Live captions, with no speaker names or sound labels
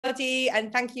everybody,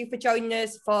 and thank you for joining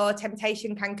us for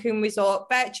Temptation Cancun Resort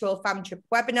virtual fam trip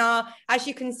webinar. As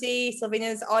you can see,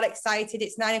 Sylvina's all excited.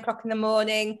 It's 9 o'clock in the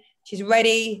morning. She's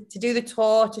ready to do the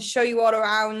tour, to show you all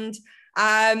around.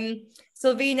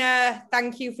 Sylvina,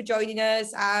 thank you for joining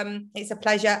us. It's a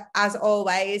pleasure as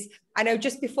always. I know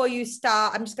just before you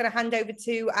start, I'm just going to hand over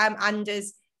to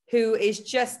Anders, who is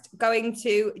just going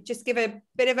to just give a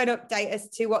bit of an update as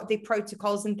to what the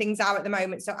protocols and things are at the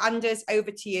moment. So Anders,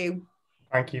 over to you.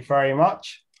 Thank you very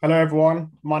much. Hello, everyone.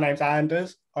 My name's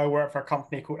Anders. I work for a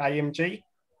company called AMG,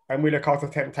 and we look after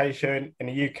Temptation in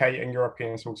the UK and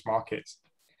European source markets.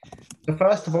 So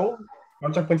first of all, I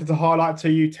just wanted to highlight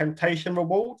to you Temptation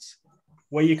Rewards,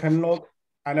 where you can log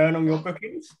and earn on your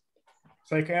bookings.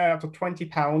 So you can earn up to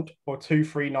 £20 or 2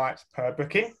 free nights per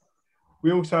booking.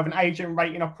 We also have an agent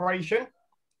rating operation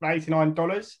for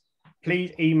 $89.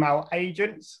 Please email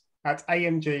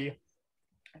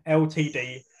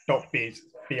agents@amgltd.biz,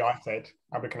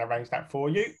 and we can arrange that for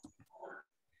you.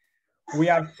 We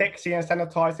have sexy and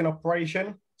sanitizing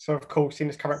operation. So of course, in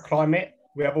this current climate,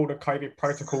 we have all the COVID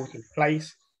protocols in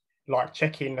place, like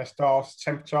checking the staff's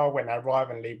temperature when they arrive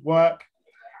and leave work.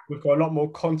 We've got a lot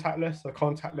more contactless, so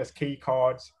contactless key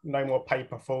cards, no more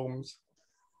paper forms.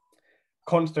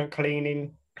 Constant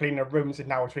cleaning the rooms is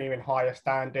now to an even higher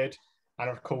standard, and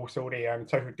of course all the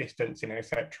social distancing,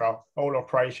 etc. All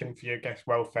operation for your guest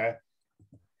welfare.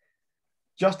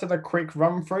 Just as a quick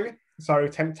run through, so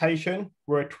Temptation,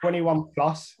 we're a 21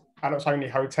 plus adults only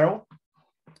hotel.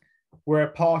 We're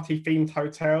a party themed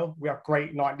hotel. We have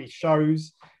great nightly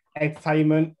shows,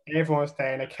 entertainment. Everyone's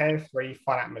there in a carefree,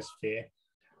 fun atmosphere.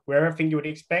 We're everything you would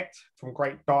expect, from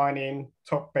great dining,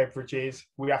 top beverages.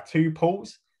 We have 2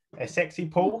 pools. A sexy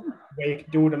pool where you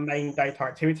can do all the main daytime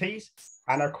activities,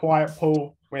 and a quiet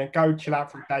pool where you can go chill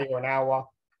out for a day or an hour,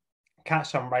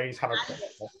 catch some rays, have a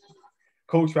breakfast. Of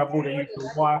course, we have all the usual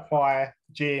Wi-Fi,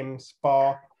 gym,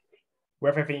 spa,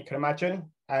 everything you can imagine.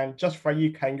 And just for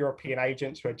UK and European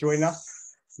agents who are joining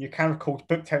us, you can of course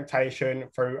book Temptation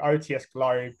through OTS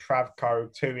Globe, Travco,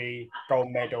 TUI, Gold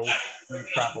Medal, and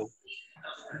Travel.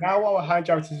 Now I'll hand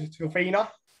you over to Sylvina.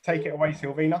 Take it away,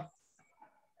 Sylvina.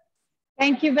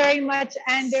 Thank you very much,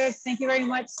 Anders. Thank you very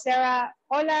much, Sarah.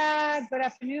 Hola, good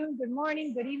afternoon, good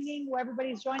morning, good evening, where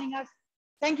everybody's joining us.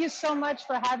 Thank you so much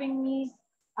for having me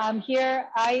here.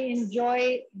 I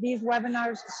enjoy these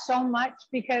webinars so much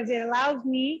because it allows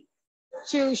me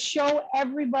to show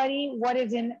everybody what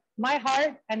is in my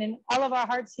heart and in all of our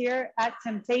hearts here at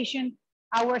Temptation,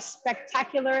 our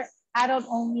spectacular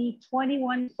adult-only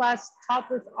 21 plus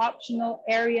topless optional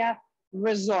area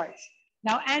resort.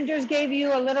 Now, Anders gave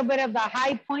you a little bit of the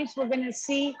high points. We're going to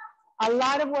see a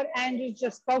lot of what Anders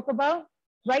just spoke about.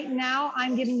 Right now,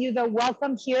 I'm giving you the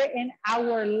welcome here in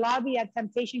our lobby at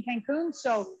Temptation Cancun.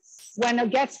 So when a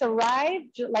guest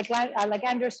arrives, like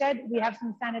Anders said, we have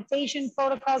some sanitation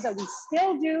protocols that we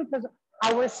still do because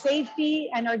our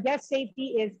safety and our guest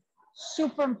safety is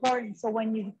super important. So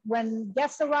when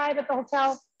guests arrive at the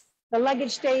hotel, the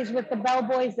luggage stays with the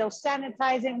bellboys. They'll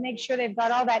sanitize it, make sure they've got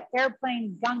all that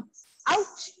airplane gunk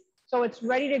out, so it's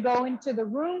ready to go into the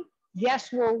room.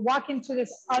 Guests will walk into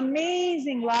this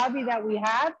amazing lobby that we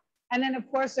have, and then of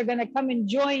course they're going to come and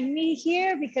join me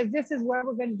here because this is where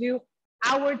we're going to do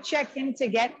our check-in to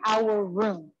get our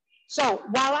room. So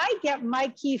while I get my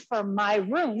key for my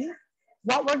room,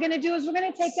 what we're going to do is we're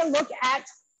going to take a look at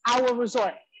our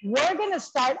resort. We're going to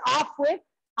start off with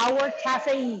our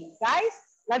caffeine. Guys,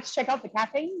 let's check out the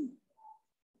caffeine.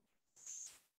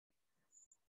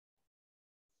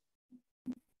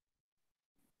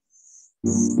 Okay,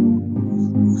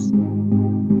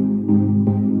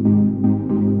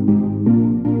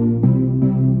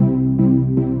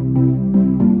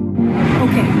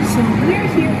 so we're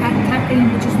here at Cafe,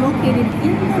 which is located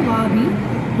in the lobby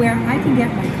where I can get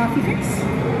my coffee fix,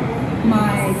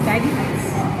 my baggy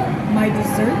fix, my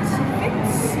dessert fix.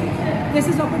 This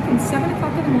is open from 7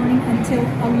 o'clock in the morning until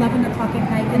 11 o'clock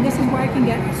at night, and this is where I can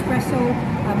get espresso,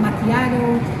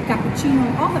 macchiato,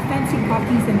 cappuccino, all the fancy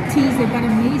coffees and teas. They've got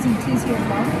amazing teas here as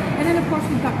well. And then of course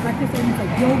we've got breakfast items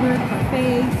like yogurt,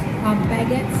 parfait,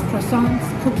 baguettes, croissants,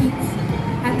 cookies.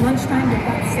 At lunchtime they've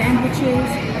got sandwiches,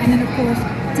 and then of course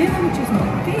dinner, which is my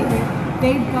favorite.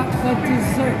 They've got the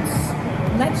desserts.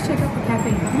 Let's check out the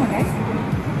cafe. Come on, guys.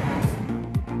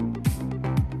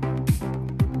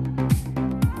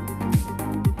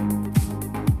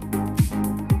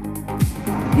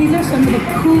 These are some of the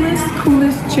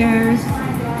coolest chairs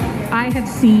I have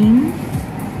seen,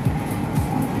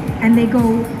 and they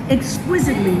go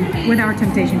exquisitely with our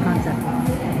Temptation concept.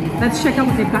 Let's check out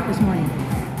what they've got this morning.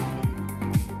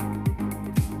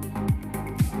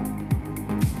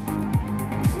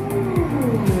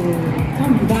 Ooh.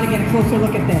 closer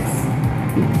look at this.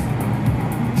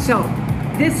 So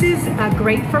this is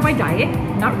great for my diet.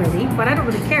 Not really, but I don't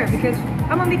really care because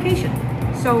I'm on vacation.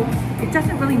 So it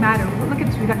doesn't really matter. Look at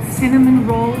this, we got cinnamon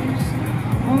rolls.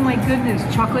 Oh my goodness,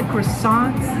 chocolate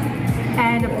croissants.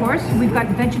 And of course, we've got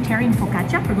vegetarian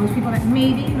focaccia for those people that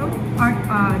maybe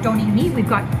don't eat meat. We've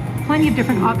got plenty of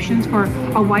different options for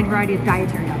a wide variety of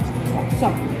dietary options. So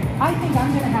I think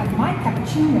I'm gonna have my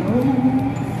cappuccino.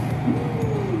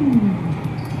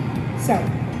 So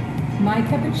my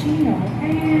cappuccino,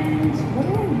 and what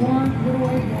do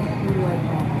I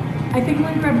want? I think I'm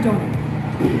gonna grab a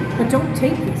donut. But don't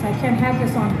take this, I can't have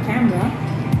this on camera.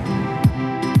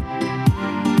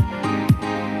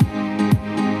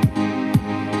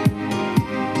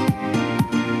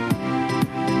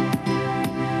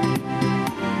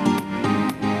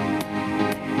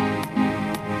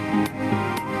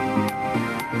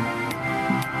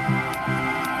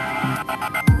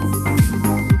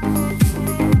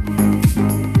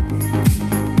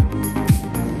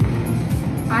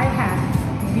 I have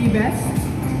the best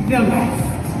available.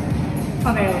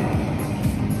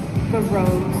 The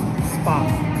Rose Spa.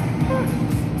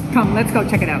 Come, let's go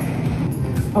check it out.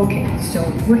 Okay, so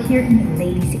we're here in the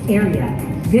ladies area.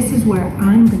 This is where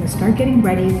I'm gonna start getting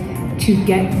ready to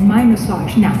get my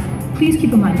massage. Now, please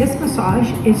keep in mind, this massage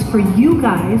is for you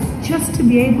guys just to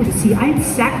be able to see. I'm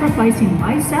sacrificing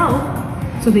myself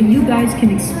so that you guys can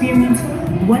experience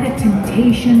what a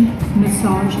temptation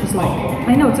massage is like.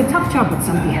 I know it's a tough job, but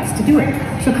somebody has to do it.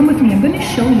 So come with me, I'm gonna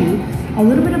show you a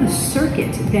little bit of a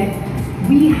circuit that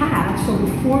we have. So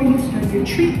before you start your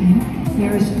treatment,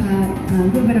 there's a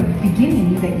little bit of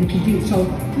beginning that you can do. So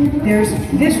there's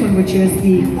this one, which is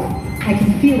the, I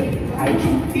can feel it. I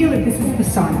can feel it, this is the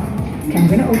sauna. Okay, I'm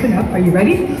gonna open up, are you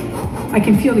ready? I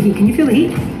can feel the heat, can you feel the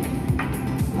heat?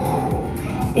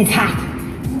 It's hot,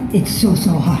 it's so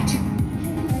hot.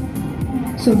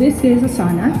 So this is a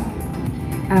sauna.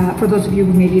 For those of you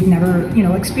who maybe have never,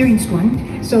 experienced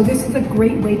one. So this is a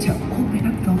great way to open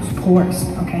up those pores,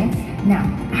 okay? Now,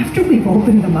 after we've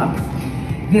opened them up,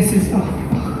 this is,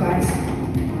 oh guys,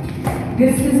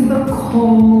 this is the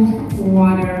cold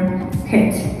water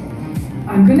pit.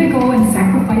 I'm gonna go and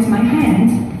sacrifice my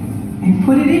hand and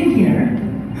put it in here.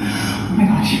 Oh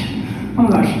my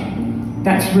gosh,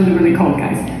 that's really cold,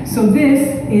 guys. So this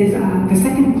is the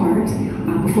second part.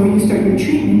 Before you start your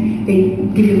treatment, they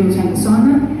give you a little time of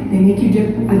sauna, they make you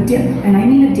dip a dip, and I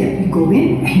mean a dip. You go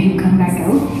in and you come back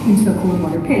out into the cold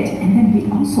water pit, and then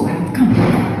we also have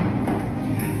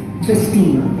the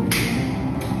steamer.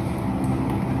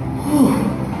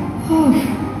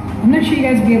 I'm not sure you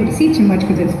guys will be able to see too much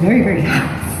because it's very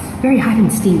hot. It's very hot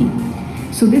and steamy.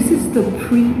 So this is the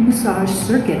pre-massage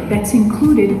circuit that's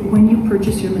included when you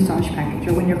purchase your massage package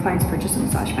or when your clients purchase a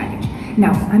massage package.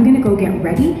 Now, I'm gonna go get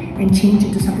ready and change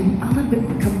it to something a little bit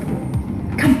more comfortable.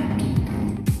 Come.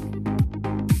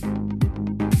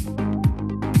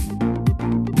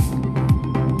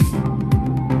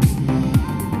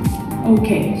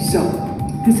 Okay, so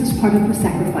this is part of the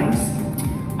sacrifice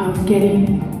of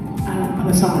getting a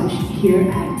massage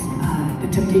here at the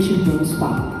Temptation Cancun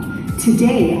Resort.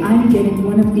 Today, I'm getting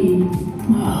one of the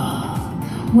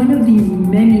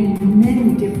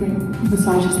many different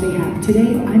massages they have.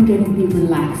 Today, I'm getting the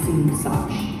relaxing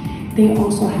massage. They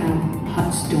also have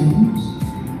hot stones,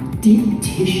 deep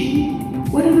tissue.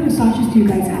 What other massages do you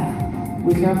guys have?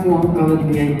 We have one called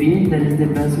VIP, that is the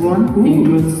best one. Ooh.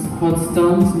 Includes hot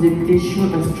stones, deep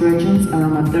tissue, astringents,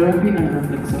 aromatherapy, and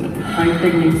reflexology. 5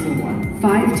 techniques in one.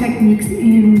 5 techniques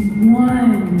in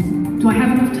one. Do I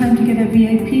have enough time to get a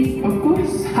VIP? Of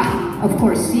course. Ha! Of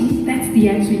course, see, that's the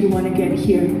answer you want to get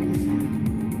here.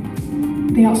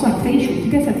 They also have facials. Do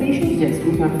you guys have facials? Yes,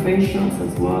 we have facials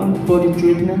as well, body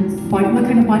treatments. What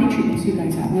kind of body treatments do you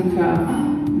guys have? We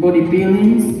have body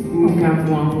peelings, we have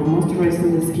one for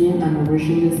moisturizing the skin and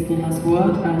nourishing the skin as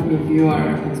well. And if you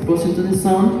are exposed to the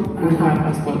sun, we have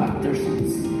as well after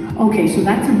suns. Okay, so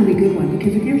that's a really good one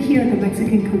because if you're here at the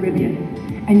Mexican Caribbean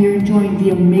and you're enjoying the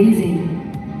amazing,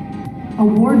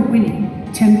 award-winning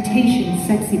Temptation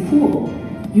Sexy Pool,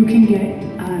 you can get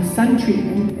sun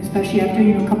treatment, especially after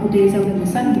a couple days out in the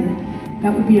sun here.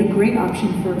 That would be a great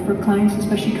option for clients,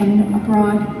 especially coming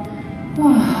abroad.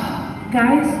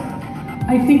 Guys,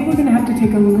 I think we're gonna have to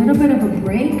take a little bit of a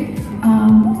break.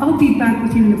 I'll be back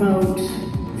with you in about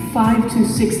 5 to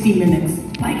 60 minutes.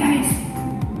 Bye, guys.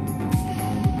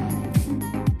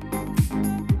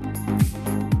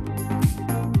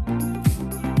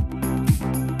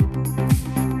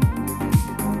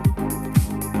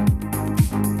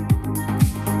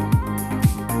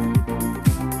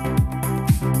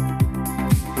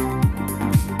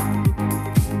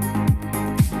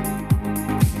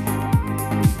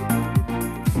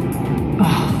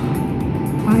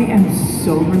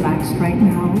 so relaxed right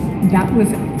now. That was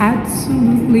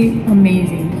absolutely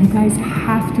amazing. You guys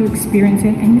have to experience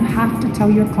it, and you have to tell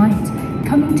your clients,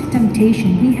 coming to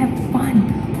Temptation, we have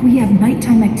fun. We have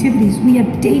nighttime activities. We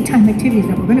have daytime activities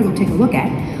that we're gonna go take a look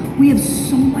at. We have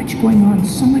so much going on,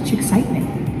 so much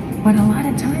excitement. But a lot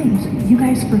of times, you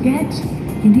guys forget,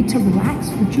 you need to relax,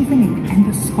 rejuvenate. And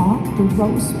the spa, the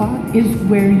Rose Spa, is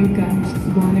where you guys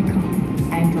wanna come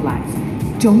and relax.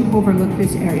 Don't overlook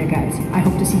this area, guys. I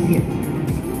hope to see you here.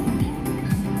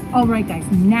 All right, guys,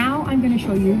 now I'm gonna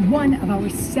show you one of our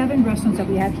 7 restaurants that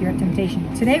we have here at Temptation.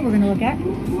 Today, we're gonna look at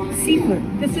Seaflirt.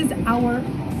 This is our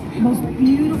most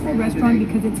beautiful restaurant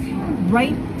because it's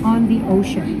right on the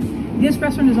ocean. This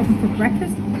restaurant is open for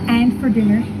breakfast and for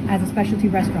dinner as a specialty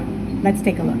restaurant. Let's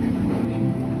take a look.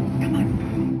 Come on.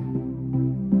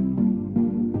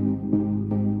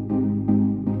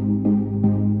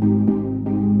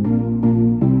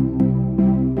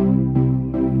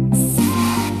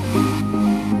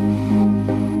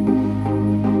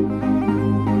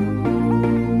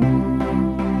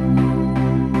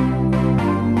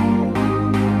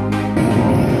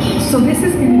 So this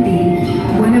is going to be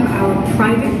one of our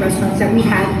private restaurants that we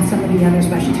have in some of the other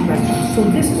specialty restaurants. So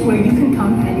this is where you can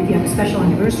come, and if you have a special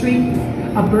anniversary,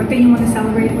 a birthday you want to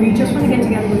celebrate, or you just want to get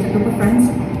together with a group of friends,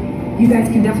 you guys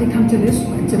can definitely come to this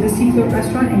Seaflirt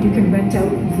restaurant, and you can rent out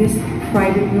this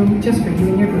private room just for you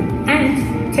and your group.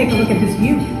 And take a look at this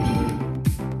view.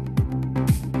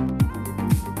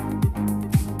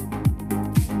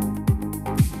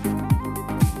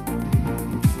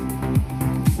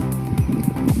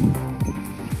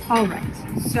 All right,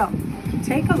 so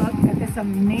take a look at this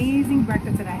amazing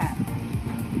breakfast that I have.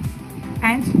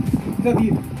 And the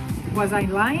view. Was I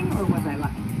lying or was I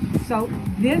lying? So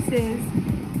this is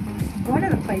one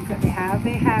of the plates that they have.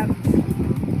 They have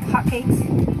hotcakes,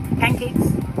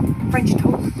 pancakes, French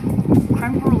toast,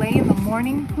 creme brulee in the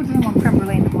morning. Who doesn't want creme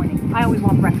brulee in the morning? I always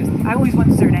want breakfast. I always want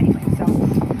dessert anyway.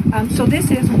 So this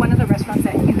is one of the restaurants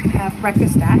that you can have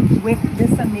breakfast at with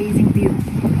this amazing view.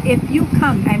 If you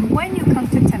come, and when you come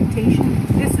to Temptation,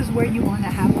 this is where you want to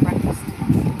have breakfast.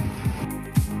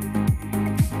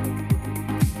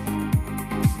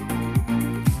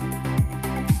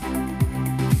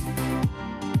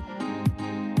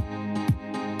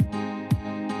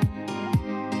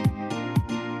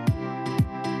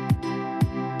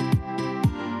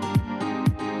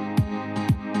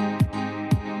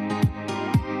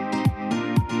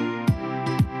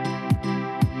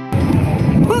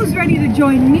 Who's ready to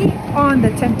join me on the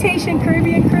Temptation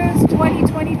Caribbean Cruise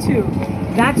 2022?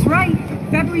 That's right,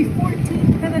 February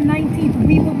 14th to the 19th,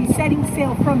 we will be setting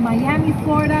sail from Miami,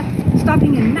 Florida,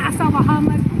 stopping in Nassau,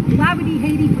 Bahamas, Labadee,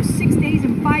 Haiti for 6 days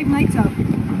and 5 nights of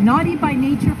naughty by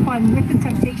nature fun with the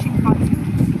Temptation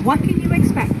concert. What can you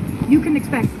expect? You can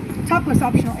expect topless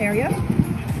optional areas,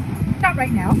 not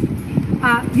right now.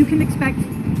 You can expect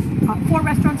 4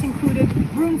 restaurants included,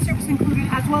 room service included,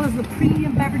 as well as the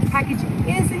premium beverage package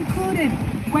is included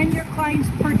when your clients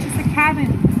purchase a cabin.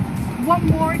 What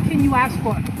more can you ask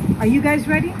for? Are you guys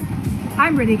ready?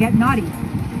 I'm ready to get naughty.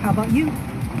 How about you?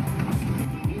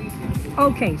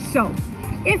 Okay, so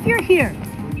if you're here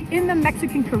in the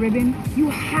Mexican Caribbean, you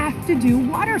have to do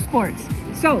water sports.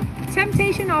 So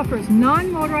Temptation offers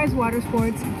non-motorized water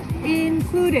sports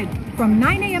included from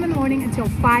 9 a.m. in the morning until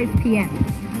 5 p.m.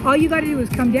 All you got to do is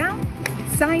come down,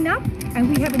 sign up,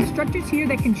 and we have instructors here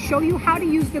that can show you how to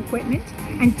use the equipment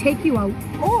and take you out.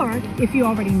 Or if you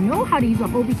already know how to use a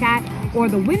Hobie Cat or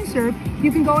the windsurf,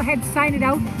 you can go ahead, sign it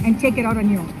out, and take it out on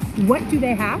your own. What do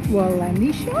they have? Well, let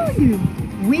me show you.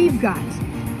 We've got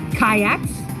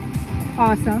kayaks,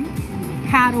 awesome,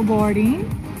 paddleboarding,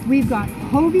 we've got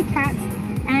Hobie Cats,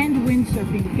 and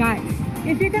windsurfing. Guys,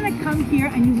 if you're gonna come here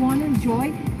and you want to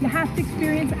enjoy, you have to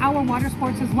experience our water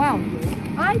sports as well.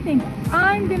 I think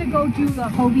I'm gonna go do the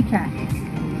Hobie Cat.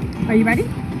 Are you ready?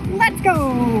 Let's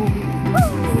go!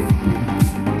 Woo!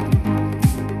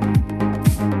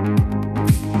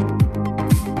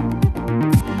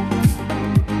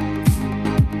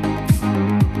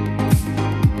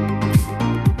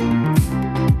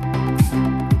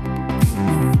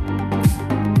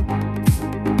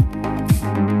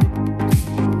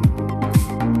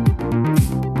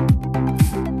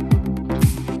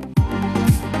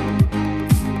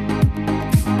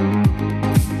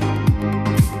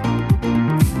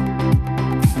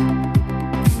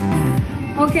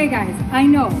 Okay guys, I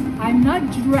know I'm not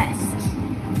dressed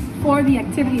for the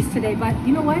activities today, but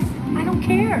you know what? I don't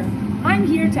care. I'm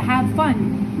here to have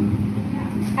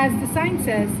fun. As the sign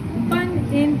says, fun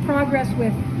in progress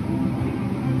with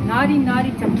Naughty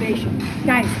Naughty Temptation.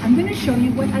 Guys, I'm going to show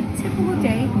you what a typical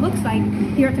day looks like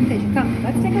here at Temptation. Come,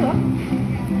 let's take a look.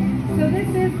 So this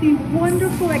is the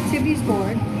wonderful activities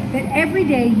board that every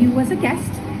day you as a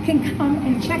guest can come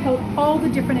and check out all the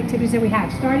different activities that we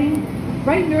have, starting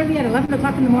bright and early at 11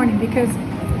 o'clock in the morning, because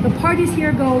the parties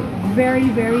here go very,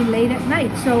 very late at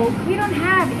night. So we don't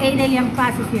have 8 a.m.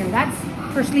 classes here. That's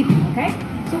for sleeping, okay?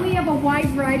 So we have a wide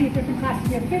variety of different classes.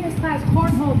 We have fitness class,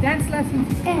 cornhole, dance lessons,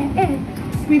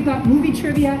 and we've got movie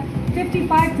trivia,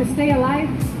 55 to stay alive.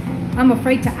 I'm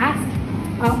afraid to ask.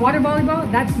 Water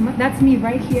volleyball, that's me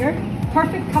right here.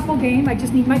 Perfect couple game, I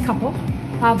just need my couple.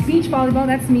 Beach volleyball,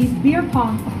 that's me. Beer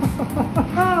pong.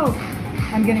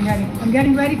 I'm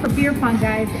getting ready for beer pong,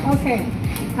 guys. Okay.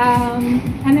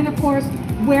 And then of course,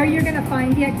 where you're gonna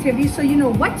find the activities so you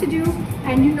know what to do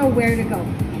and you know where to go.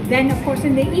 Then of course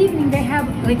in the evening they have,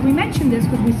 like we mentioned this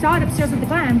because we saw it upstairs at the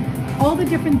Glam, all the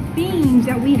different themes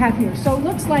that we have here. So it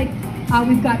looks like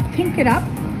we've got Pink It Up,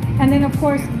 and then of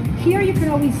course here you can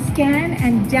always scan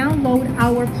and download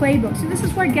our playbook. So this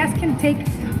is where guests can take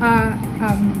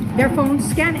their phones,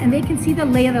 scan, and they can see the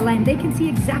lay of the land. They can see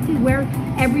exactly where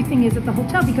everything is at the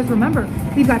hotel, because remember,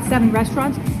 we've got 7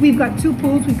 restaurants, we've got 2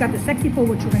 pools, we've got the sexy pool,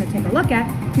 which we're gonna take a look at,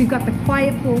 we've got the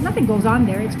quiet pool, nothing goes on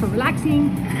there, it's for relaxing,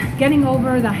 getting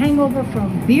over the hangover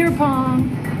from beer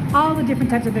pong, all the different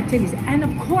types of activities. And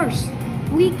of course,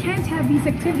 we can't have these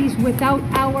activities without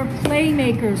our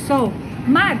playmakers. So,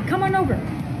 Mad, come on over.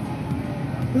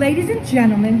 Ladies and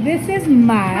gentlemen, this is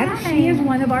Mad. Hi. She is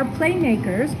one of our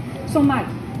playmakers. So Mad,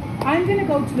 I'm gonna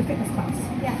go to the fitness class.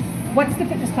 Yes. What's the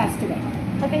fitness class today?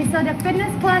 Okay, so the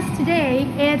fitness class today,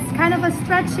 it's kind of a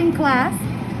stretching class.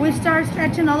 We start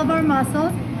stretching all of our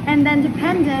muscles, and then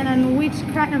depending on which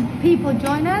kind of people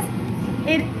join us,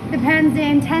 it depends the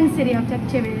intensity of the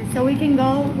activity. So we can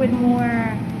go with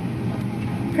more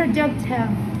productive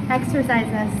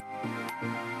exercises.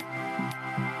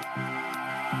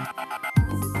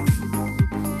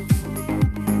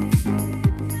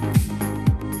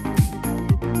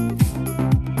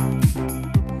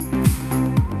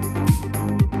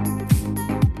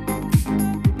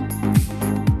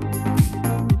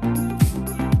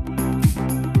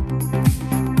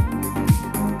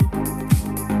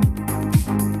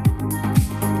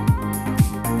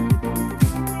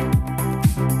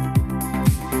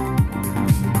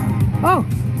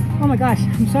 Oh my gosh,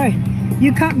 I'm sorry.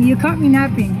 You caught me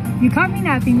napping. You caught me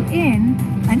napping in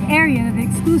an area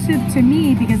that's exclusive to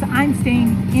me because I'm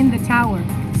staying in the tower.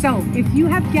 So if you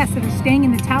have guests that are staying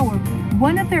in the tower,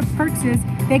 one of their perks is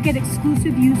they get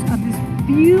exclusive use of this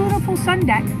beautiful sun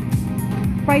deck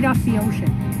right off the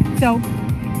ocean. So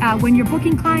when you're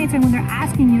booking clients and when they're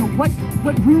asking,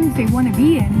 what rooms they want to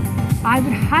be in, I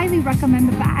would highly recommend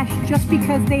the Bash, just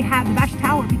because they have the Bash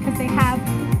Tower, because they have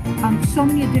so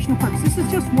many additional perks. This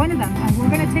is just one of them, and we're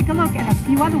going to take a look at a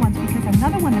few other ones, because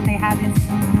another one that they have is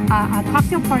a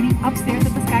cocktail party upstairs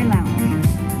at the Sky Lounge.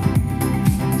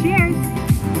 Cheers!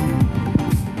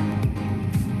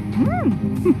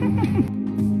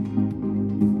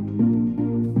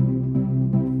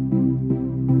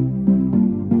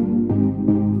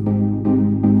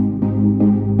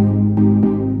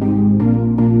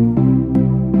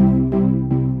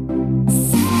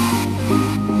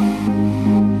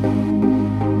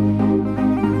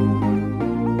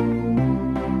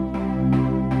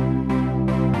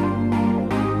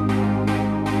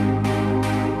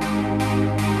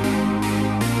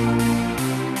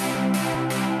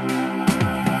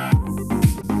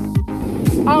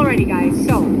 Alrighty guys,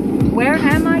 so where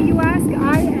am I, you ask?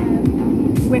 I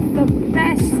am with the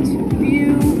best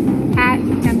view at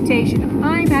Temptation.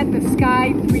 I'm at the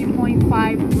Sky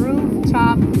 3.5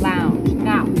 Rooftop Lounge.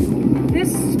 Now,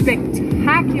 this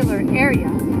spectacular area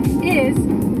is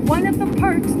one of the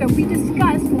perks that we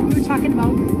discussed when we were talking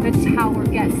about the tower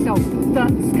guests. So the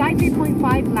Sky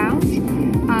 3.5 Lounge,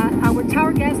 our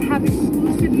tower guests have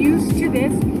exclusive use to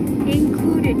this,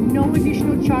 included no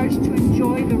additional charge to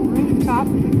enjoy the rooftop,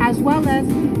 as well as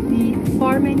the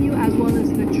bar menu, as well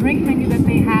as the drink menu that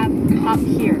they have up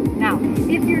here. Now,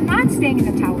 if you're not staying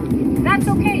in the tower, that's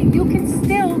okay. You can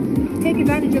still take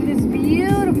advantage of this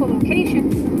beautiful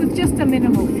location with just a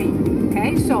minimal fee.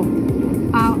 Okay, so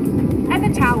at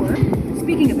the tower,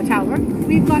 speaking of the tower,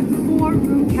 we've got 4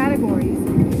 room categories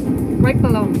right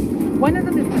below me. One of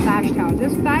them is the Bash Tower.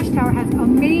 This Bash Tower has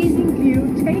amazing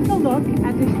view. Take a look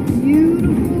at this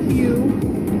beautiful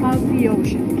view of the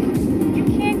ocean. You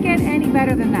can't get any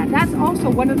better than that. That's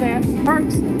also one of the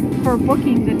perks for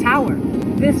booking the tower,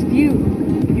 this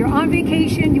view. If you're on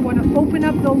vacation, you want to open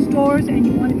up those doors and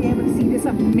you want to be able to see this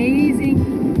amazing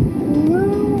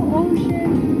blue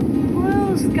ocean,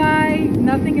 blue sky.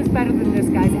 Nothing is better than this,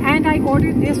 guys. And I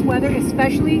ordered this weather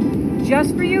especially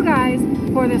just for you guys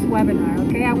for this webinar,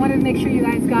 okay? I wanted to make sure you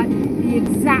guys got the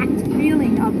exact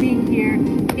feeling of being here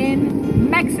in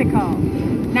Mexico.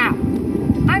 Now,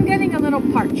 I'm getting a little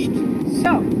parched.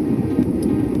 So,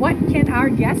 what can our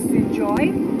guests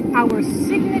enjoy? Our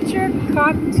signature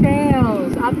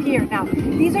cocktails up here. Now,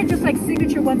 these are just like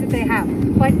signature ones that they have,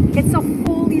 but it's a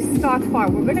fully stocked bar.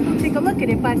 We're gonna go take a look at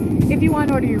it, but if you want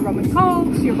to order your rum and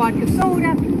cokes, your vodka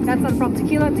soda, that's not from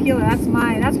tequila, that's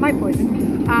my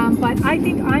poison. But I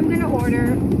think I'm gonna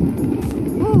order,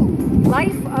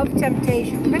 Life of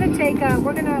Temptation. We're gonna take,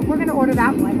 we're gonna order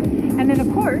that one, and then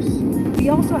of course we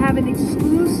also have an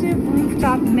exclusive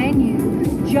rooftop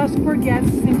menu just for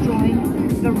guests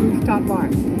enjoying the rooftop bar.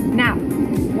 Now,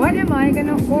 what am I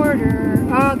gonna order?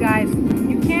 Oh guys,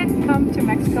 you can't come to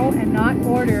Mexico and not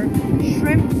order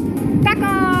shrimp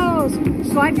tacos.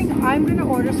 So I think I'm gonna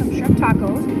order some shrimp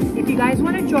tacos. If you guys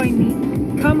wanna join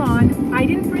me, come on. I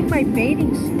didn't bring my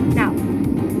bathing suit. Now,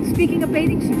 speaking of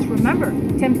bathing suits, remember,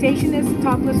 Temptation is a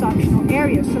topless optional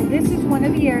area. So this is one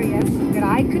of the areas that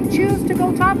I could choose to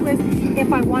go topless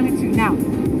if I wanted to. Now,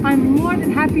 I'm more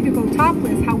than happy to go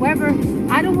topless. However,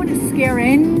 I don't want to scare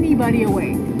anybody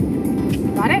away.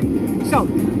 Got it? So,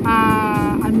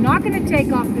 I'm not going to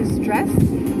take off this dress,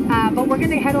 but we're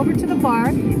going to head over to the bar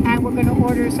and we're going to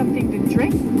order something to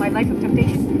drink, my Life of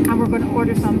Temptation, and we're going to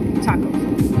order some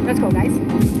tacos. Let's go, guys.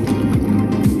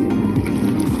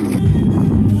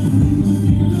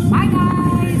 Hi,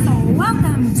 guys. So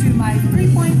welcome to my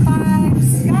 3.5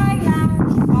 Sky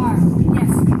Lounge bar.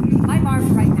 Yes, my bar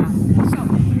for right now. So,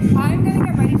 I'm going to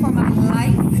get ready for my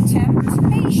Life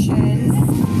Temptation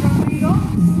burrito.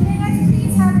 Hey guys,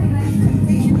 please have a Life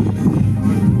Temptation.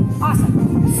 Awesome.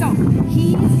 So,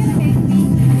 he's going to make me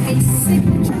a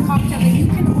signature cocktail that you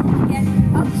can only get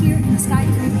up here in the Sky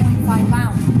 3.5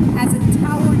 Lounge. As a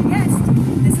tower guest,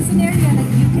 this is an area that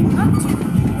you can come to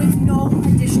with no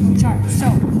additional charge. So,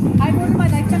 I've ordered my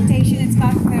Life Temptation. It's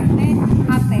got Fernet,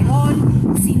 Aperol,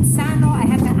 Cinzano. I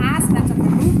had to ask, that's a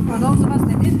fruit for those of us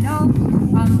that didn't know.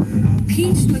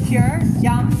 Peach liqueur,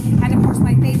 yum, and of course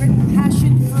my favorite,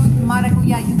 passion fruit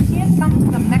maracuya. You can't come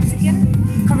to the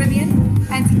Mexican, Caribbean,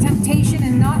 and to Temptation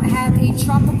and not have a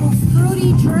tropical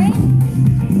fruity drink.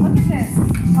 Look at this.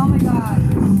 Oh my God.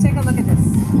 Take a look at this.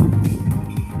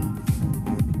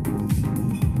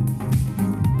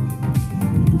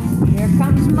 Here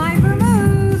comes my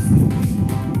vermouth.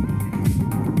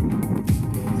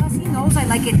 Plus he knows I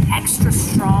like it extra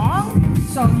strong.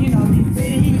 So, you know,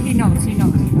 he knows.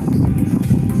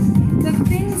 The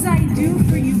things I do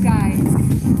for you guys,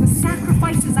 the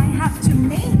sacrifices I have to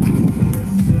make.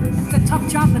 It's a tough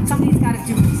job, but somebody's got to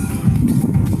do it.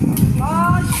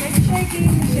 Oh, shaky.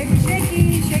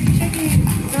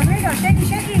 Dorito,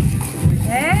 shaky.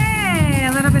 Hey,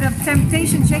 a little bit of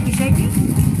Temptation, shaky.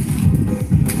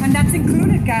 And that's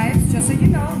included, guys, just so you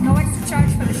know. No extra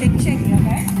charge for the shaky,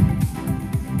 okay?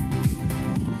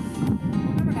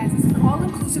 This is an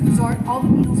all-inclusive resort. All the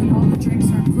meals and all the drinks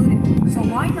are included. So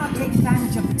why not take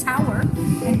advantage of the tower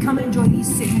and come and enjoy these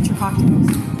signature cocktails?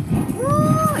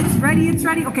 Ooh, it's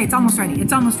ready. Okay, it's almost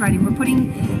ready. We're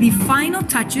putting the final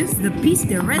touches, the piece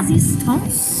de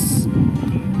resistance.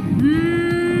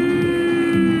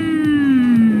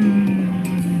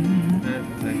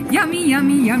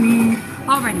 Yummy.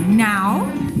 Alrighty,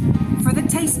 now for the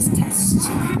taste test.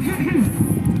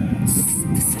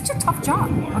 It's such a tough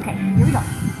job. Okay, here we go.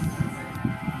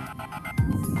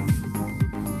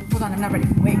 Hold on, I'm not ready.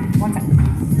 Wait, 1 second.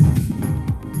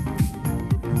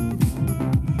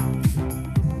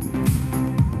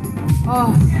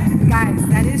 Oh, guys,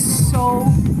 that is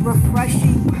so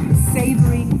refreshing,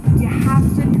 savory. You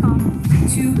have to come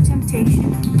to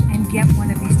Temptation and get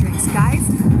one of these drinks. Guys,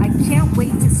 I can't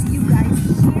wait to see you guys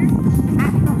here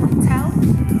at the hotel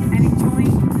and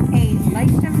enjoying a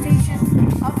Life Temptation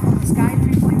up on the Sky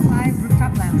 3.5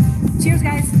 Rooftop Lounge. Cheers,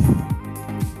 guys.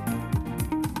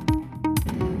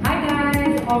 Hi,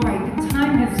 guys. All right, the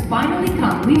time has finally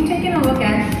come. We've taken a look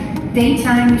at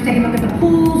daytime, we've taken a look at the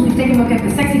pools, we've taken a look at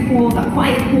the sexy pool, the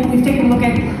quiet pool, we've taken a look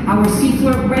at our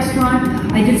Seafloor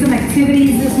restaurant. I did some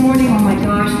activities this morning, oh my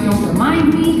gosh, don't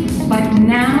remind me, but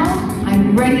now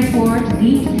I'm ready for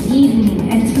the evening.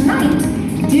 And tonight,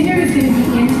 dinner is going to be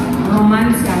in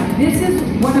Romanska. This is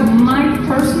one of my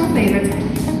personal favorites.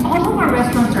 All of our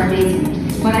restaurants are amazing,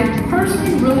 but I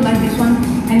personally really like this one.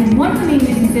 And one of the main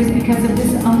reasons is because of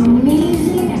this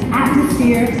amazing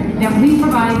atmosphere that we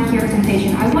provide here at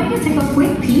Temptation. I want you to take a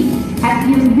quick peek at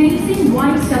the amazing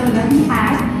wine cellar that we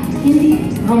have in the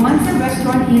Romanza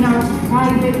restaurant in our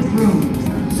private room.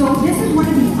 So this is one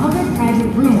of the other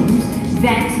private rooms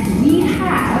that we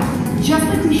have, just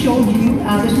like we showed you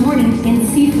this morning in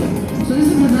Seafloor. So this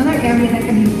is another area area that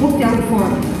can be booked out for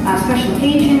a special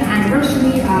occasion,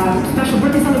 anniversary, special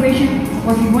birthday celebration,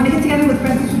 or if you want to get together with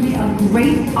friends, this would be a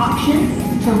great option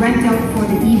to rent out for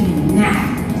the evening. Now,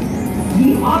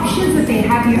 the options that they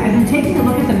have here, I've been taking a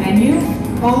look at the menu.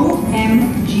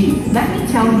 OMG. Let me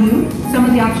tell you some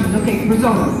of the options. Okay,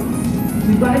 risotto.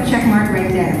 We've got a check mark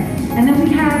right there. And then we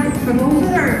have, for those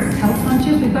that are health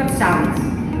conscious, we've got salads.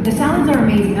 The salads are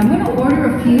amazing. I'm going to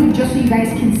order a few just so you guys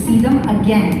can see them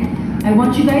again. I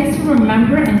want you guys to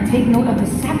remember and take note of the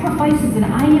sacrifices that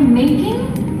I am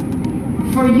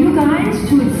making for you guys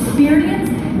to experience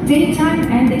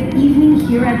daytime and the evening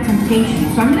here at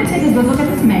Temptation. So I'm going to take a good look at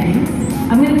this menu.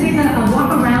 I'm going to take a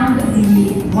walk around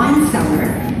the wine cellar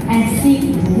and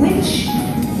see which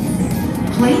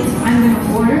plates I'm going to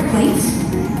order. Plates,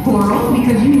 plural,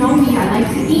 because you know me, I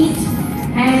like to eat.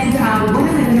 And what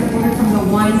am I going to order from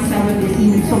the wine cellar this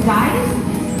evening? So guys,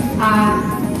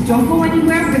 don't go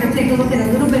anywhere. We're going to take a look at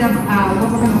a little bit of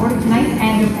what we're going to order tonight.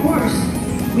 And of course,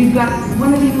 we've got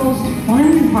one of the most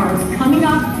fun parts coming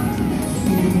up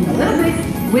in a little bit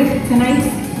with tonight's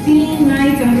theme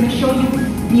night. And I'm going to show you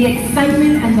the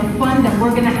excitement and the fun that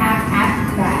we're going to have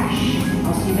at Bash.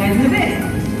 I'll see you guys in a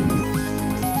bit.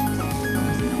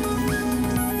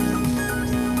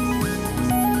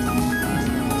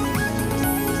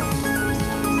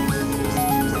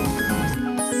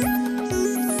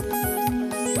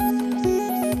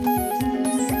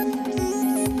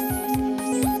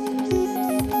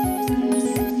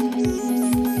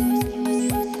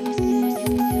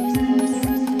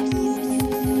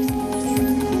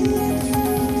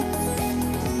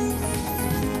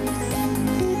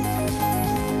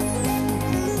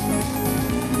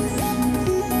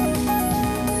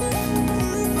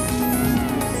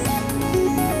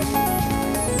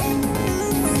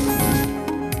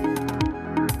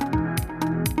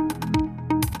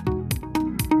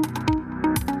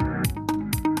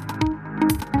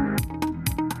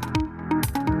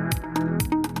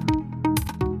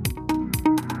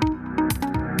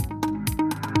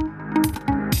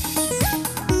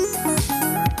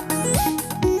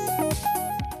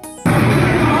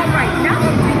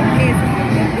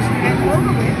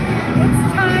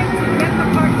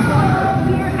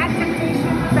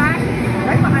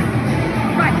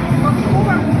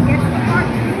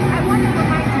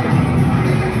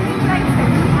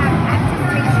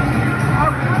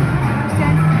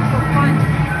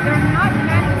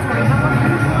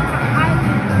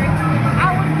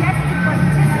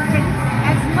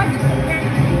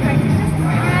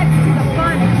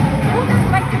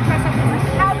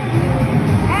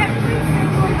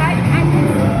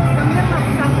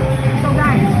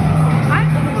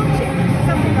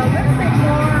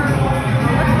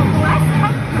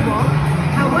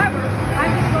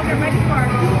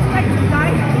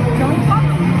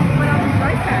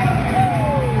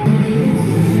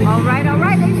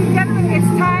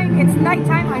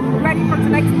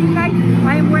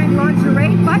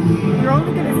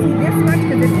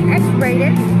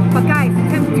 But guys,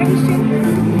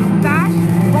 Temptation Bash,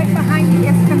 right behind me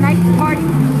is tonight's party.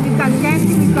 We've got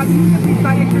dancing, we've got music, we've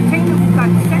got entertainment, we've got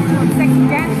sensual and sexy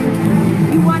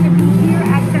dancers. You want to be here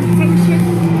at Temptation?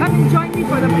 Come and join me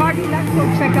for the party. Let's go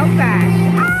check out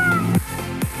Bash.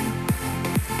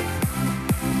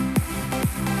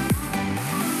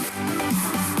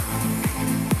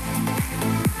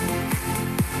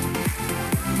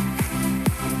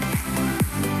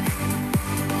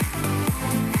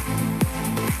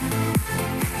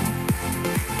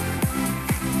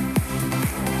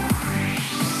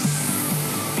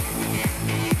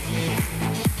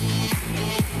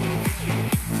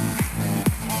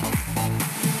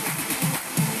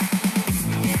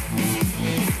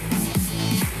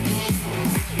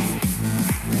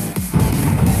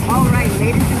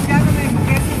 Ladies and gentlemen,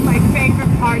 this is my favorite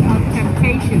part of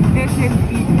Temptation. This is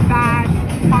the Bash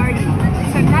party.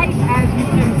 Tonight, as you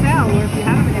can tell, or if you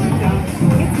haven't been able to tell,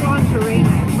 it's lingerie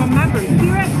night. Remember,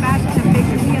 here at Bash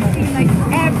Temptation, we have theme nights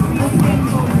every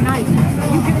single night.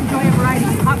 You can enjoy a variety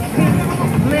of upkicks,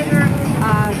 glitter,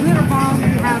 glitter balls.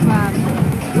 We have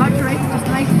lingerie, just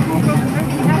nice schoolgirls.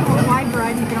 We have a wide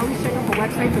variety. You can always check out the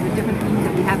website for the different themes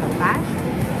that we have at Bash.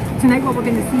 Tonight what we're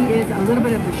going to see is a little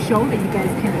bit of the show that you guys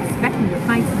can expect and your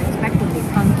clients can expect when they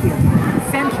come here.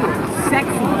 Sensual,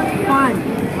 sexy, fun,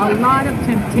 a lot of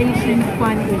temptation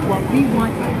fun is what we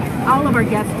want all of our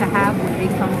guests to have when they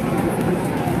come to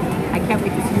this. I can't wait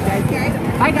to see you guys here.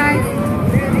 Bye guys!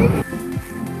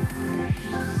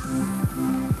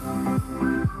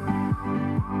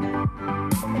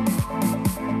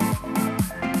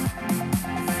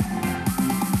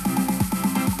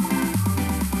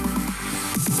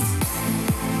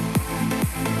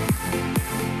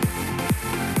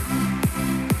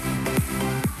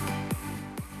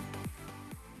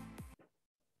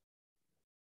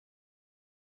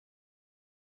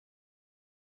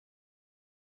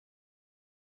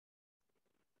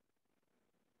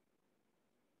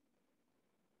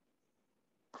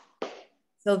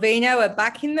 Sylvina, we're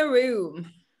back in the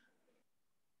room.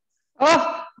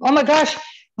 Oh my gosh.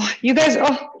 Oh, you guys,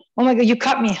 oh my God, you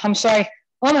cut me. I'm sorry.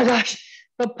 Oh my gosh.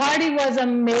 The party was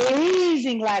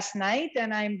amazing last night,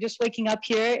 and I'm just waking up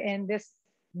here in this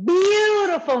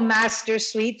beautiful master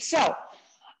suite. So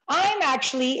I'm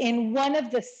actually in one of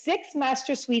the 6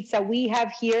 master suites that we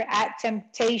have here at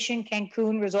Temptation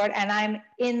Cancun Resort, and I'm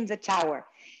in the tower.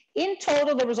 In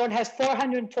total, the resort has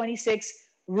 426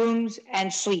 rooms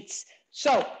and suites.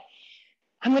 So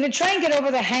I'm going to try and get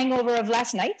over the hangover of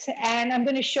last night, and I'm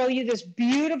going to show you this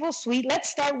beautiful suite. Let's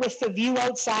start with the view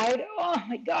outside. Oh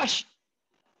my gosh.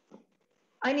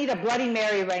 I need a Bloody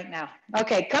Mary right now.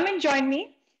 Okay, come and join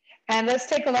me, and let's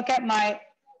take a look at my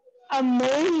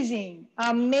amazing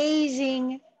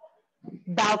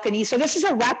balcony. So this is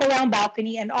a wraparound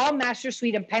balcony, and all master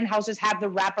suite and penthouses have the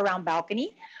wraparound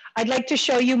balcony. I'd like to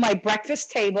show you my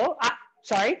breakfast table.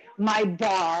 My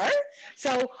bar.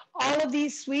 So all of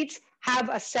these suites have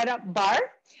a setup bar.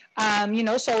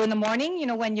 So in the morning,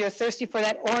 when you're thirsty for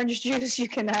that orange juice, you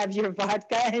can have your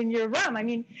vodka and your rum. I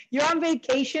mean, you're on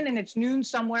vacation and it's noon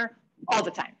somewhere all the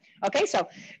time. Okay, so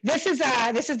this is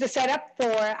the setup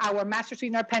for our master suite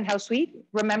and our penthouse suite.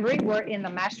 Remembering we're in the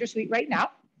master suite right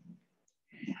now.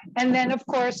 And then of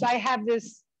course I have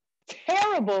this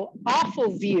terrible,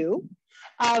 awful view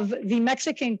of the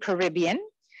Mexican Caribbean.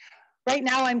 Right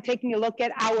now I'm taking a look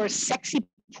at our sexy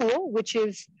pool, which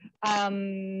is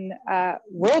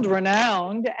world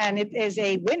renowned, and it is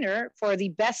a winner for the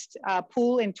best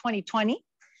pool in 2020.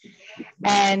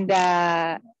 And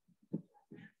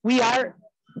we are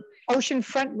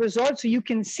oceanfront resort, so you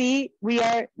can see we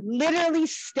are literally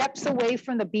steps away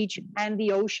from the beach and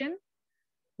the ocean.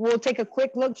 We'll take a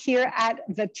quick look here at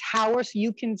the tower so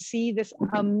you can see this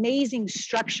amazing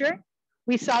structure.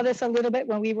 We saw this a little bit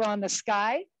when we were on the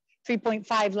Sky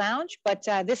 3.5 lounge, but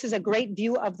this is a great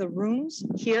view of the rooms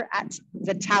here at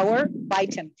the tower by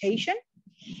Temptation.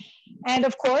 And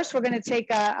of course, we're going to take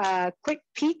a quick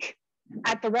peek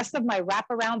at the rest of my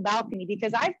wraparound balcony,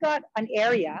 because I've got an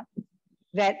area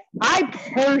that I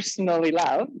personally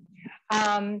love.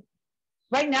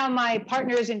 Right now, my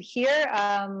partner isn't here.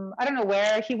 I don't know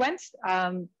where he went,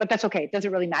 but that's okay. It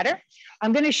doesn't really matter.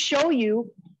 I'm going to show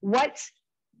you what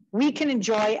we can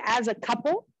enjoy as a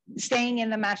couple staying in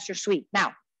the master suite.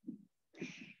 Now,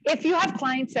 if you have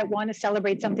clients that want to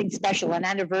celebrate something special, an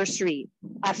anniversary,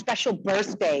 a special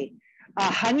birthday, a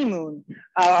honeymoon,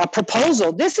 a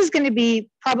proposal, this is going to be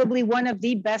probably one of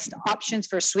the best options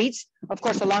for suites, of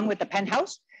course, along with the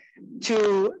penthouse,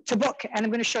 to book. And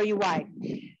I'm going to show you why.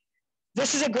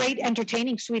 This is a great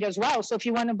entertaining suite as well. So if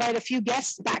you want to invite a few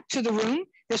guests back to the room,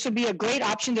 this would be a great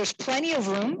option. There's plenty of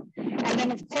room. And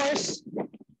then of course,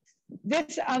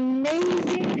 this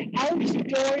amazing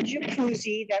outdoor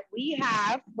jacuzzi that we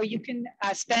have, where you can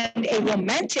spend a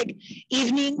romantic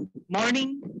evening,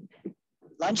 morning,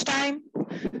 lunchtime,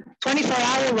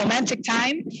 24-hour romantic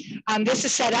time. This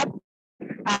is set up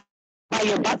by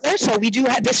your butler. So we do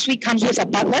have, this suite comes with a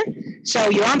butler. So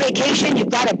you're on vacation, you've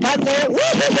got a butler.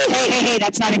 Hey,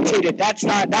 that's not included. That's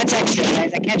extra,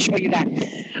 guys. I can't show you that.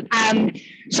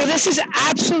 So this is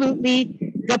absolutely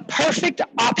the perfect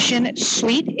option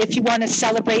suite if you want to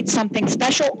celebrate something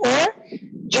special, or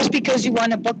just because you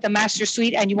want to book the master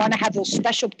suite and you want to have those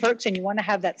special perks and you want to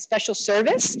have that special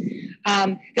service.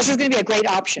 This is going to be a great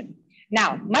option.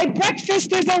 Now, my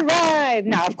breakfast has arrived.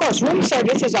 Now, of course, room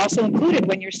service is also included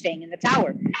when you're staying in the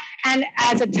tower. And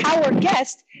as a tower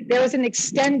guest, there is an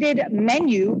extended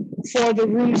menu for the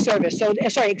room service. So,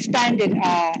 expanded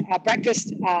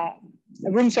breakfast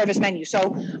room service menu.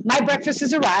 So my breakfast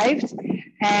has arrived,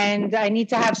 and I need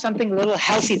to have something a little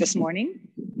healthy this morning.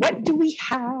 What do we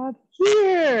have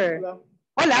here?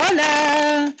 Hola,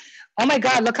 hola. Oh my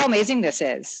God, look how amazing this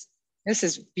is. This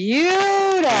is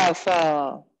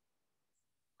beautiful.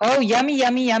 Oh, yummy,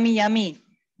 yummy, yummy, yummy.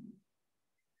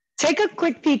 Take a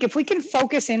quick peek. If we can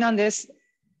focus in on this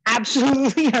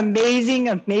absolutely amazing,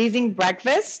 amazing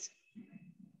breakfast.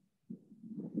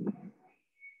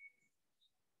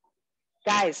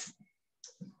 Guys,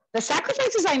 the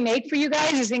sacrifices I make for you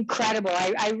guys is incredible.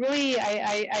 I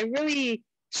really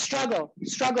struggle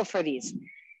for these.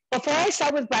 Before I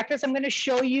start with breakfast, I'm going to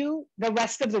show you the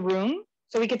rest of the room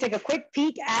so we can take a quick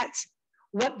peek at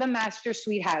what the master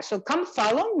suite has. So come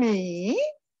follow me.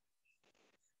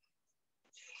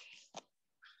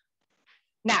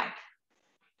 Now,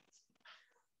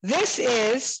 this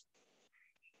is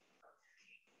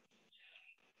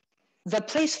the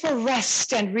place for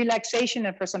rest and relaxation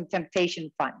and for some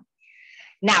temptation fun.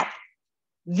 Now,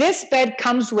 this bed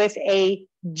comes with a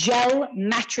gel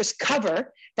mattress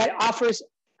cover that offers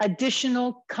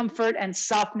additional comfort and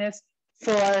softness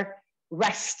for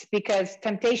rest, because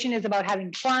Temptation is about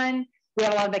having fun. We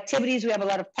have a lot of activities. We have a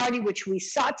lot of party, which we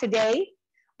saw today.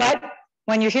 But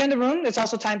when you're here in the room, there's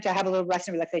also time to have a little rest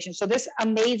and relaxation. So this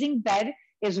amazing bed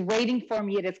is waiting for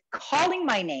me. It is calling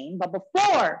my name. But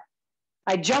before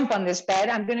I jump on this bed,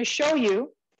 I'm going to show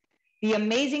you the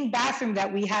amazing bathroom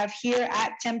that we have here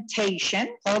at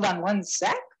Temptation. Hold on one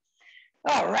sec.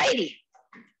 All righty.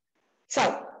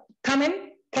 So come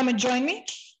and join me.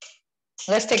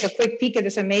 Let's take a quick peek at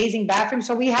this amazing bathroom.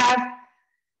 So we have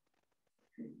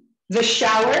the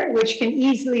shower, which can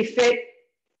easily fit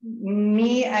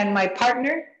me and my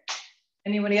partner.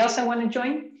 Anybody else I want to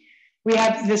join? We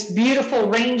have this beautiful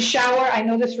rain shower. I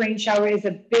know this rain shower is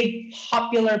a big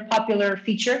popular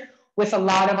feature with a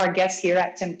lot of our guests here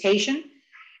at Temptation.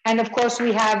 And of course,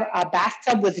 we have a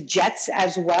bathtub with jets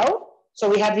as well. So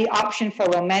we have the option for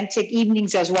romantic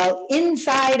evenings as well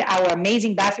inside our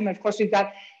amazing bathroom. Of course, we've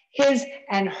got his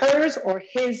and hers, or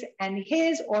his and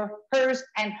his, or hers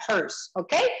and hers,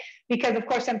 okay? Because of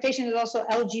course, Temptation is also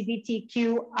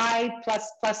LGBTQI++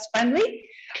 friendly.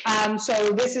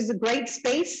 So this is a great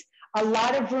space, a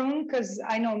lot of room, because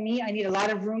I know me, I need a lot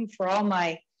of room for all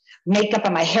my makeup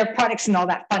and my hair products and all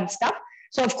that fun stuff.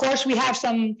 So of course we have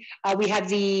some, we have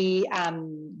the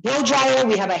blow dryer,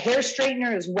 we have a hair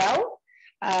straightener as well.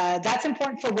 That's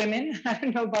important for women. I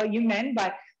don't know about you men,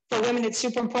 but for women, it's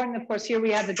super important. Of course, here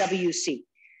we have the WC.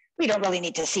 We don't really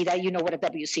need to see that. You know what a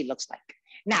WC looks like.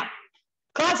 Now,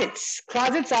 closets.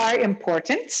 Closets are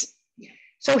important.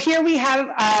 So here we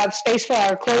have space for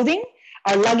our clothing,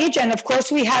 our luggage, and of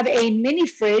course we have a mini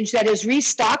fridge that is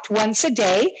restocked once a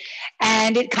day,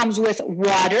 and it comes with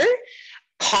water,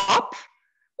 pop,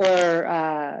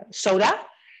 or soda,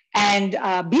 and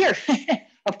beer.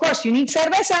 Of course, you need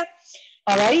cerveza.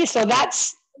 Alrighty, so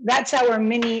that's our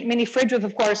mini fridge with,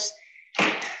 of course,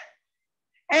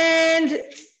 and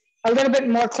a little bit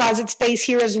more closet space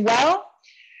here as well.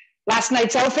 Last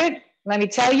night's outfit, let me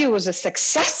tell you, was a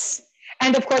success.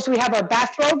 And of course, we have our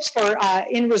bathrobes for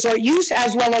in-resort use,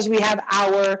 as well as we have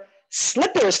our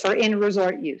slippers for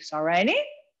in-resort use. Alrighty.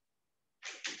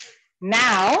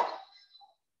 Now,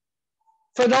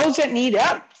 for those that need,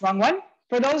 wrong one.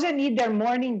 For those that need their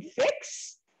morning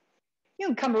fix, you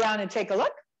can come around and take a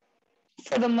look.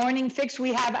 For the morning fix,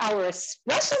 we have our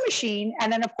espresso machine,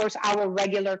 and then of course our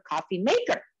regular coffee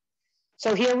maker.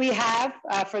 So here we have,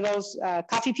 for those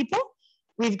coffee people,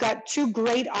 we've got two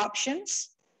great options.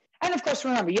 And of course,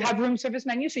 remember, you have room service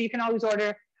menu, so you can always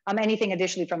order anything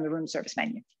additionally from the room service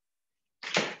menu.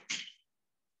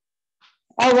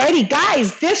 Alrighty,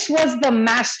 guys, this was the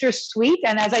master suite.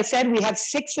 And as I said, we have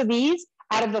 6 of these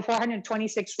out of the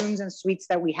 426 rooms and suites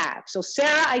that we have. So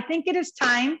Sarah, I think it is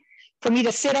time for me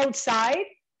to sit outside,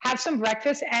 have some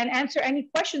breakfast, and answer any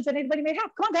questions that anybody may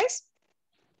have. Come on, guys.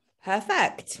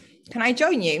 Perfect. Can I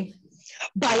join you?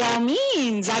 By all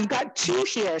means. I've got 2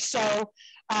 here. So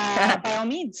by all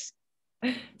means.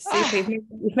 Super.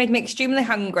 You've made me extremely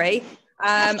hungry.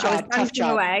 I was dancing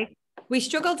away. We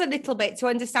struggled a little bit to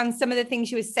understand some of the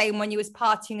things you were saying when you was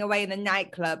partying away in the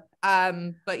nightclub.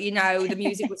 But you know, the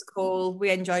music was cool. We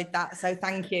enjoyed that. So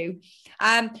thank you.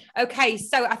 Okay.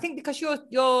 So I think because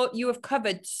you have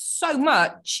covered so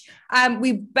much,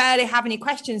 we barely have any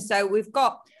questions. So we've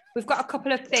got a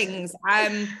couple of things.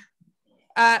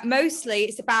 Mostly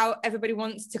it's about everybody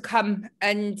wants to come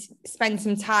and spend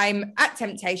some time at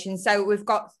Temptation. So we've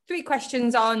got 3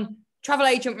 questions on travel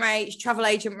agent rates,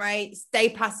 day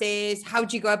passes. How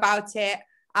do you go about it?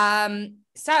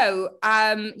 So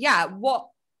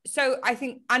I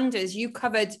think Anders, you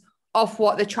covered off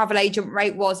what the travel agent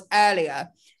rate was earlier.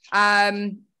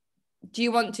 Do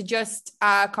you want to just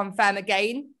confirm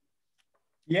again?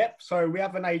 Yep. So we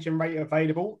have an agent rate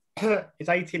available. It's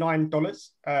 $89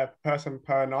 per person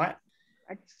per night.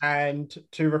 And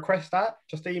to request that,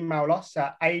 just email us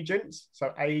at agents,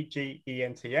 so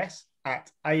AGENTS,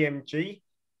 at amgltd.biz,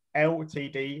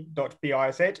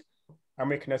 and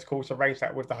we can, of course, arrange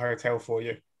that with the hotel for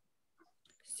you.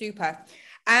 Super.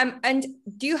 And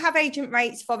do you have agent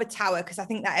rates for the tower? Because I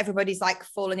think that everybody's like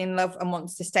fallen in love and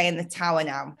wants to stay in the tower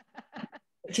now,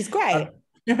 which is great.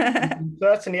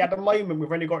 Certainly, at the moment,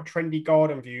 we've only got trendy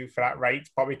garden view for that rate,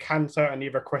 but we can certainly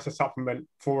request a supplement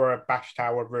for a bash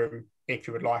tower room if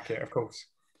you would like it, of course.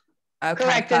 Okay,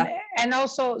 correct. And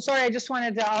also, sorry, I just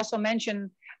wanted to also mention,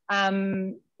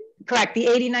 correct, the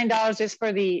 $89 is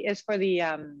for the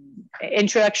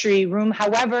introductory room.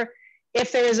 However,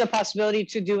 if there is a possibility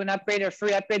to do an upgrade or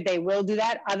free upgrade, they will do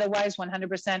that. Otherwise,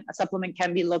 100% a supplement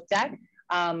can be looked at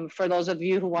for those of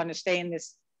you who want to stay in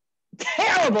this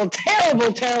terrible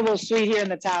suite here in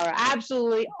the tower.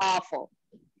 Absolutely awful.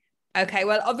 Okay,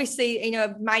 well, obviously,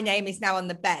 my name is now on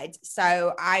the bed,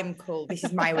 so I'm cool. This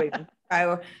is my room.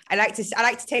 So I like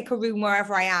to take a room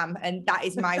wherever I am, and that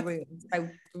is my room. So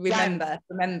remember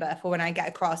for when I get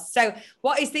across. So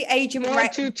what is the agent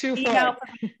rate? 4224.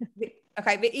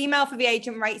 Okay, the email for the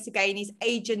agent rates again is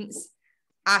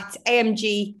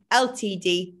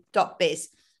agents@amgltd.biz.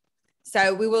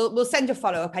 So we'll send a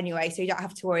follow-up anyway, so you don't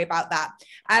have to worry about that.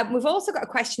 We've also got a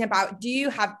question about, do you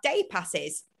have day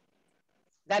passes?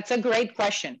 That's a great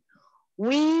question.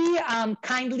 We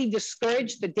kindly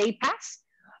discourage the day pass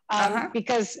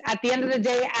because at the end of the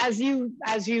day, as you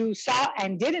saw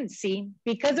and didn't see,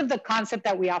 because of the concept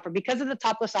that we offer, because of the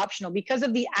topless optional, because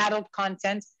of the adult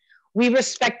content, we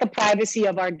respect the privacy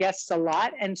of our guests a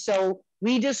lot. And so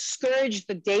we discourage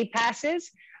the day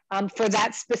passes for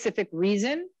that specific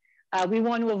reason. We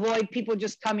want to avoid people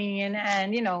just coming in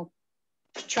and,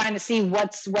 trying to see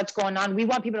what's going on. We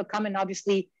want people to come and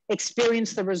obviously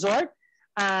experience the resort.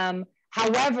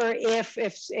 However, if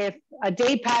a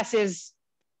day pass is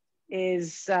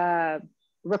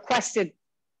requested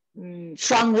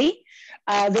strongly,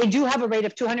 they do have a rate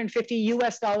of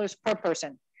 $250 per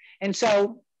person. And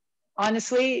so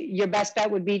honestly, your best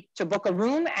bet would be to book a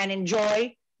room and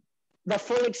enjoy the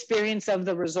full experience of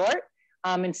the resort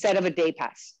instead of a day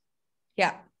pass.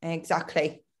 Yeah,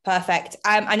 exactly. Perfect.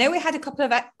 I know we had a couple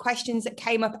of questions that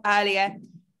came up earlier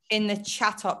in the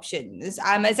chat options.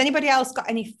 Has anybody else got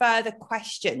any further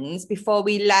questions before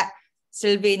we let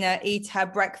Silvina eat her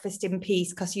breakfast in peace?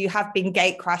 Because you have been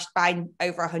gate crashed by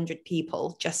over 100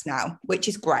 people just now, which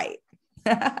is great.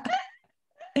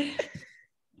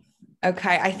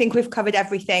 Okay, I think we've covered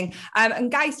everything.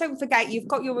 And guys, don't forget, you've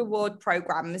got your reward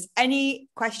programs. Any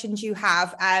questions you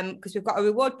have, because we've got a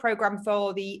reward program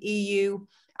for the EU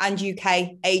and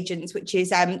UK agents, which is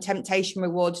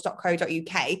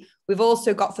temptationrewards.co.uk. We've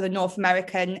also got for the North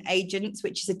American agents,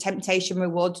 which is a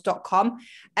temptationrewards.com.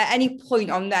 At any point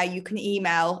on there, you can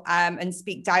email and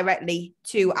speak directly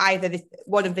to either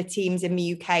one of the teams in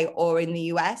the UK or in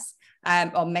the US.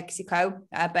 Or Mexico.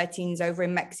 Bertine's over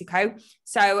in Mexico.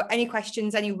 So any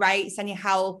questions, any rates, any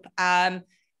help,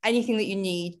 anything that you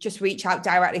need, just reach out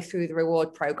directly through the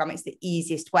reward program. It's the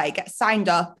easiest way. Get signed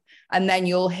up, and then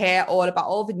you'll hear all about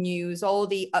all the news, all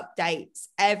the updates,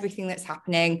 everything that's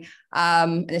happening,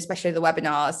 and especially the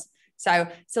webinars. So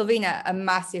Silvina, a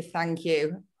massive thank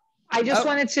you. I just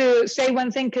wanted to say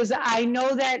one thing, because I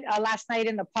know that last night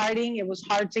in the partying, it was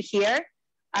hard to hear.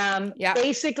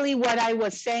 Basically what I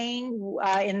was saying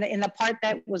in the part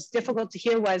that was difficult to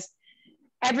hear was,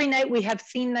 every night we have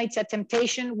theme nights at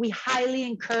Temptation. We highly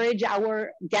encourage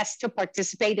our guests to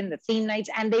participate in the theme nights,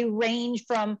 and they range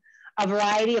from a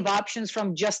variety of options,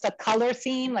 from just a color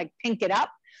theme like Pink It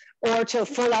Up, or to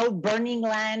full out Burning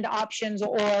Land options,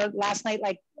 or last night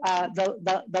like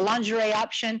the lingerie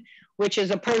option, which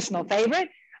is a personal favorite.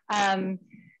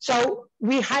 So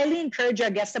we highly encourage our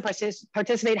guests to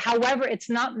participate. However, it's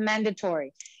not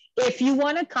mandatory. If you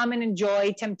want to come and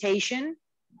enjoy Temptation,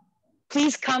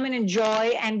 please come and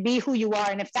enjoy and be who you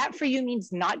are. And if that for you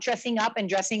means not dressing up and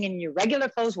dressing in your regular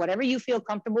clothes, whatever you feel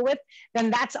comfortable with, then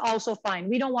that's also fine.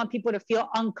 We don't want people to feel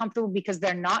uncomfortable because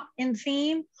they're not in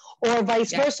theme, or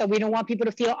vice versa. We don't want people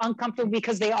to feel uncomfortable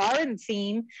because they are in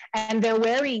theme and they're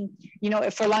wearing,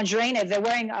 for lingerie, if they're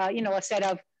wearing, a set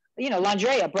of,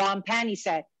 lingerie, a bra and panty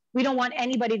set. We don't want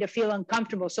anybody to feel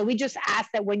uncomfortable. So we just ask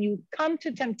that when you come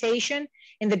to Temptation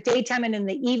in the daytime and in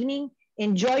the evening,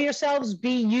 enjoy yourselves,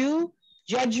 be you,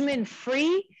 judgment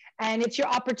free, and it's your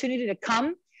opportunity to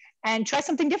come and try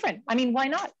something different. I mean, why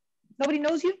not? Nobody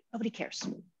knows you, nobody cares.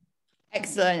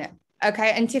 Excellent.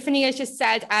 Okay, and Tiffany has just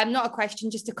said, not a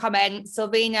question, just a comment.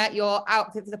 Silvina, your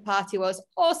outfit for the party was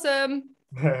awesome.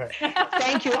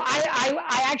 Thank you.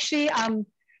 I actually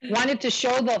wanted to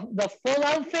show the full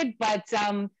outfit, but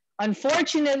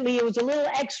unfortunately it was a little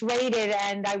X-rated,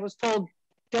 and I was told,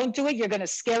 don't do it, you're going to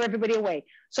scare everybody away.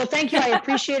 So thank you, I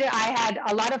appreciate it. I had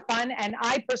a lot of fun, and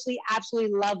I personally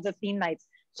absolutely love the theme nights.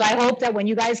 So I hope that when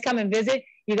you guys come and visit,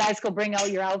 you guys can bring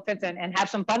out your outfits and have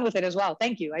some fun with it as well.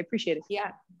 Thank you, I appreciate it. Yeah,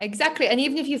 exactly. And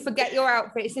even if you forget your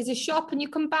outfits, there's a shop and you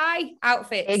can buy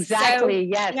outfits.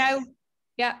 Exactly, so, yes.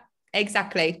 Yeah,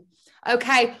 exactly.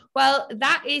 Okay, well,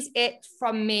 that is it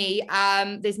from me.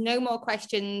 There's no more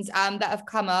questions that have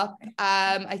come up.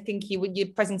 I think your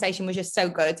presentation was just so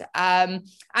good.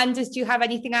 Anders, do you have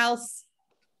anything else?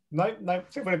 No,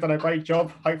 Silvina's done a great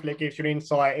job. Hopefully it gives you an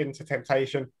insight into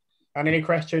Temptation. And any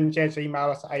questions, just email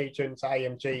us at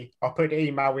agents@AMG. I'll put the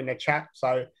email in the chat.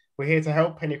 So we're here to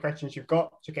help. Any questions you've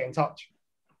got, to get in touch.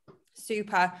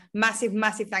 Super. Massive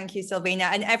thank you,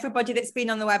 Sylvina. And everybody that's been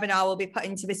on the webinar will be put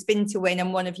into the spin to win,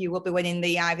 and one of you will be winning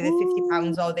the either the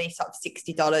 £50 or the sort of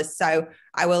 $60. So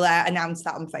I will announce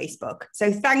that on Facebook.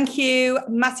 So thank you.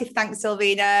 Massive thanks,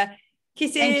 Sylvina.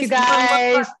 Kisses. Thank you,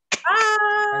 guys.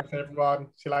 Bye. Thanks, everyone.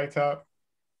 See you later.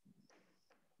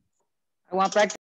 I want breakfast.